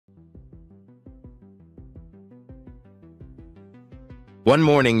One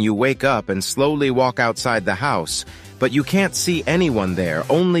morning you wake up and slowly walk outside the house, but you can't see anyone there,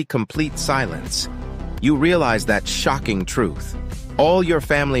 only complete silence. You realize that shocking truth. All your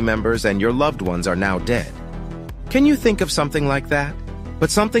family members and your loved ones are now dead. Can you think of something like that? But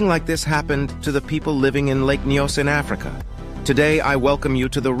something like this happened to the people living in Lake Nyos in Africa. Today I welcome you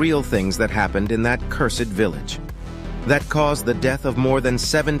to the real things that happened in that cursed village that caused the death of more than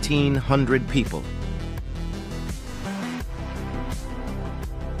 1,700 people.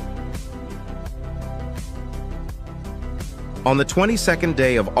 On the 22nd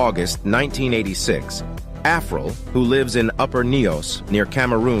day of August 1986, Afrel, who lives in Upper Nyos near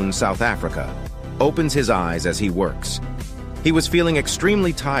Cameroon, South Africa, opens his eyes as he works. He was feeling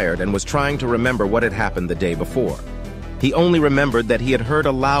extremely tired and was trying to remember what had happened the day before. He only remembered that he had heard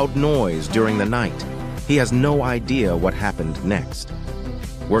a loud noise during the night. He has no idea what happened next.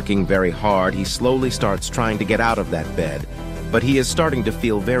 Working very hard, he slowly starts trying to get out of that bed, but he is starting to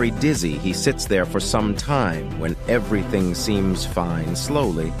feel very dizzy. He sits there for some time when everything seems fine.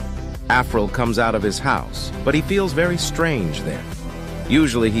 Slowly, Afrel comes out of his house, but he feels very strange there.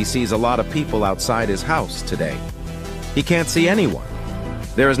 Usually he sees a lot of people outside his house today. He can't see anyone.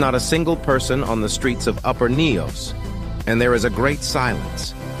 There is not a single person on the streets of Upper Nyos, and there is a great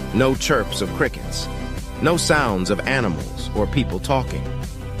silence. No chirps of crickets, no sounds of animals or people talking.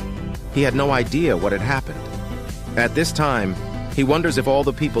 He had no idea what had happened. At this time, he wonders if all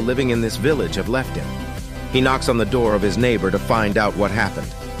the people living in this village have left him. He knocks on the door of his neighbor to find out what happened,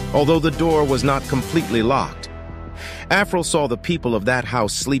 although the door was not completely locked. Afrel saw the people of that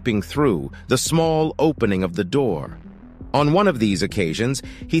house sleeping through the small opening of the door. On one of these occasions,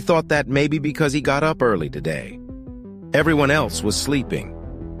 he thought that maybe because he got up early today. Everyone else was sleeping.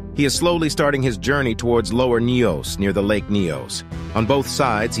 He is slowly starting his journey towards Lower Nyos near the Lake Nyos. On both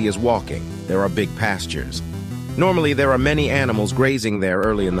sides, he is walking. There are big pastures. Normally, there are many animals grazing there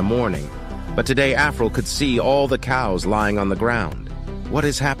early in the morning, but today Afrel could see all the cows lying on the ground. What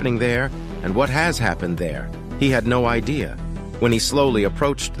is happening there, and what has happened there? He had no idea. When he slowly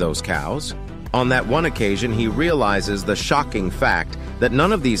approached those cows, on that one occasion he realizes the shocking fact that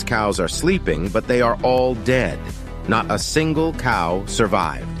none of these cows are sleeping, but they are all dead. Not a single cow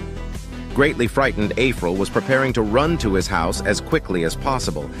survived. Greatly frightened, Afrel was preparing to run to his house as quickly as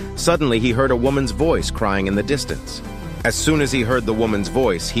possible. Suddenly, he heard a woman's voice crying in the distance. As soon as he heard the woman's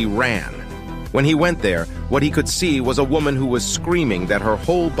voice, he ran. When he went there, what he could see was a woman who was screaming that her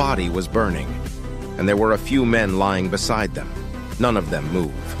whole body was burning. And there were a few men lying beside them. None of them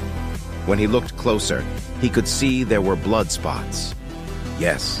moved. When he looked closer, he could see there were blood spots.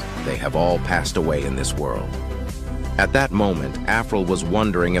 Yes, they have all passed away in this world. At that moment, Afrel was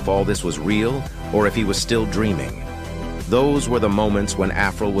wondering if all this was real or if he was still dreaming. Those were the moments when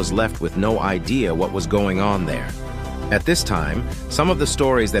Afrel was left with no idea what was going on there. At this time, some of the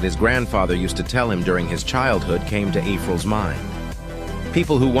stories that his grandfather used to tell him during his childhood came to Afrel's mind.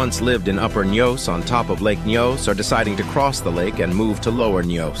 People who once lived in Upper Nyos on top of Lake Nyos are deciding to cross the lake and move to Lower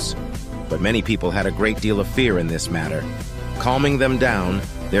Nyos. But many people had a great deal of fear in this matter. Calming them down,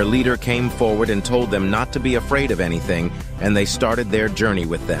 their leader came forward and told them not to be afraid of anything, and they started their journey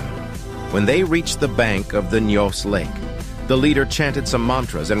with them. When they reached the bank of the Nyos Lake, the leader chanted some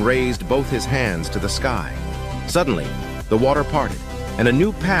mantras and raised both his hands to the sky. Suddenly, the water parted, and a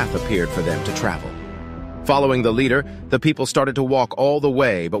new path appeared for them to travel. Following the leader, the people started to walk all the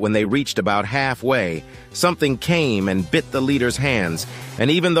way, but when they reached about halfway, something came and bit the leader's hands,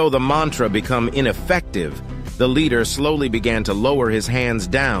 and even though the mantra became ineffective, the leader slowly began to lower his hands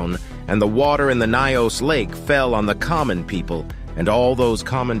down, and the water in the Nyos Lake fell on the common people, and all those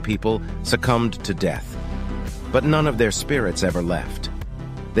common people succumbed to death. But none of their spirits ever left.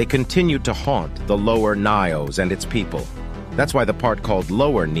 They continued to haunt the Lower Nyos and its people. That's why the part called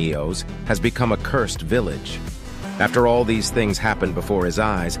Lower Nyos has become a cursed village. After all these things happened before his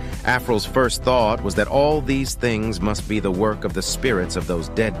eyes, Afrel's first thought was that all these things must be the work of the spirits of those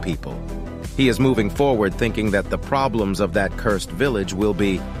dead people. He is moving forward thinking that the problems of that cursed village will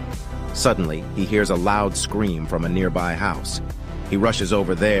be... Suddenly, he hears a loud scream from a nearby house. He rushes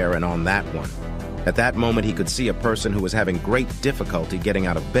over there and on that one. At that moment, he could see a person who was having great difficulty getting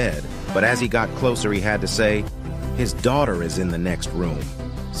out of bed, but as he got closer, he had to say, "His daughter is in the next room.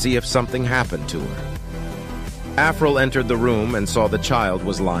 See if something happened to her." Afrel entered the room and saw the child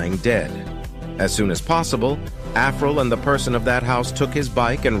was lying dead. As soon as possible, Afrel and the person of that house took his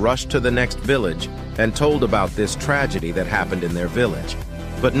bike and rushed to the next village and told about this tragedy that happened in their village.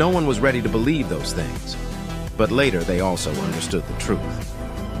 But no one was ready to believe those things. But later they also understood the truth.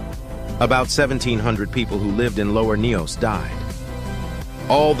 About 1,700 people who lived in Lower Nyos died.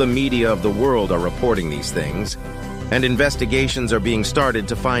 All the media of the world are reporting these things. and investigations are being started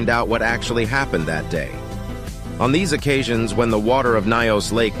to find out what actually happened that day. On these occasions, when the water of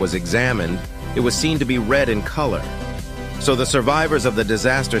Nyos Lake was examined, it was seen to be red in color. So the survivors of the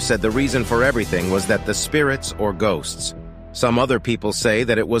disaster said the reason for everything was that the spirits or ghosts. Some other people say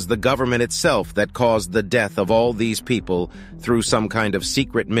that it was the government itself that caused the death of all these people through some kind of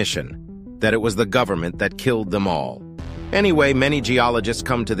secret mission, that it was the government that killed them all. Anyway, many geologists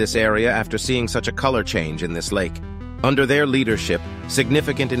come to this area after seeing such a color change in this lake. Under their leadership,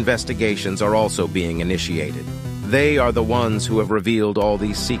 significant investigations are also being initiated. They are the ones who have revealed all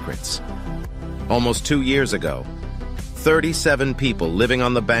these secrets. Almost 2 years ago, 37 people living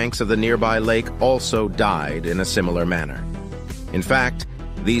on the banks of the nearby lake also died in a similar manner. In fact,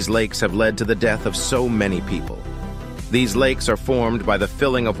 these lakes have led to the death of so many people. These lakes are formed by the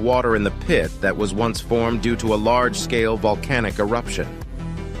filling of water in the pit that was once formed due to a large-scale volcanic eruption.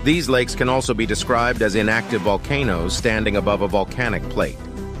 These lakes can also be described as inactive volcanoes standing above a volcanic plate.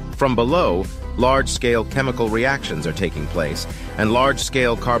 From below, large-scale chemical reactions are taking place, and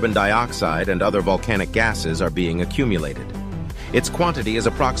large-scale carbon dioxide and other volcanic gases are being accumulated. Its quantity is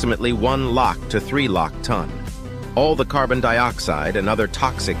approximately 1 lak to 3 lak ton. All the carbon dioxide and other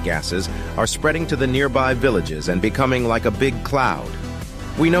toxic gases are spreading to the nearby villages and becoming like a big cloud.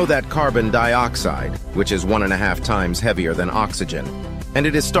 We know that carbon dioxide, which is 1.5 times heavier than oxygen, and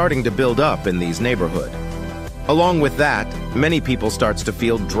it is starting to build up in these neighborhoods. Along with that, many people starts to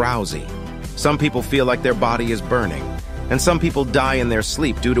feel drowsy. Some people feel like their body is burning, and some people die in their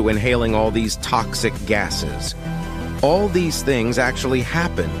sleep due to inhaling all these toxic gases. All these things actually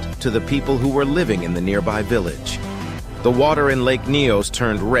happened to the people who were living in the nearby village. The water in Lake Nyos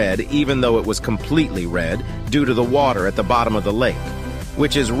turned red even though it was completely red due to the water at the bottom of the lake,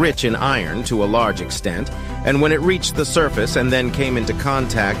 which is rich in iron to a large extent, and when it reached the surface and then came into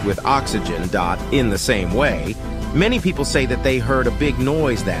contact with oxygen in the same way, many people say that they heard a big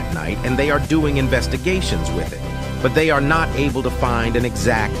noise that night and they are doing investigations with it, but they are not able to find an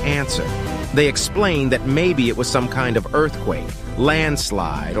exact answer. They explain that maybe it was some kind of earthquake,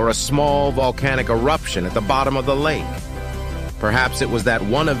 landslide, or a small volcanic eruption at the bottom of the lake. Perhaps it was that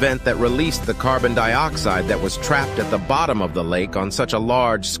one event that released the carbon dioxide that was trapped at the bottom of the lake on such a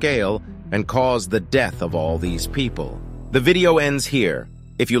large scale and caused the death of all these people. The video ends here.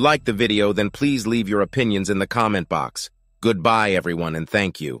 If you like the video, then please leave your opinions in the comment box. Goodbye, everyone, and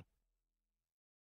thank you.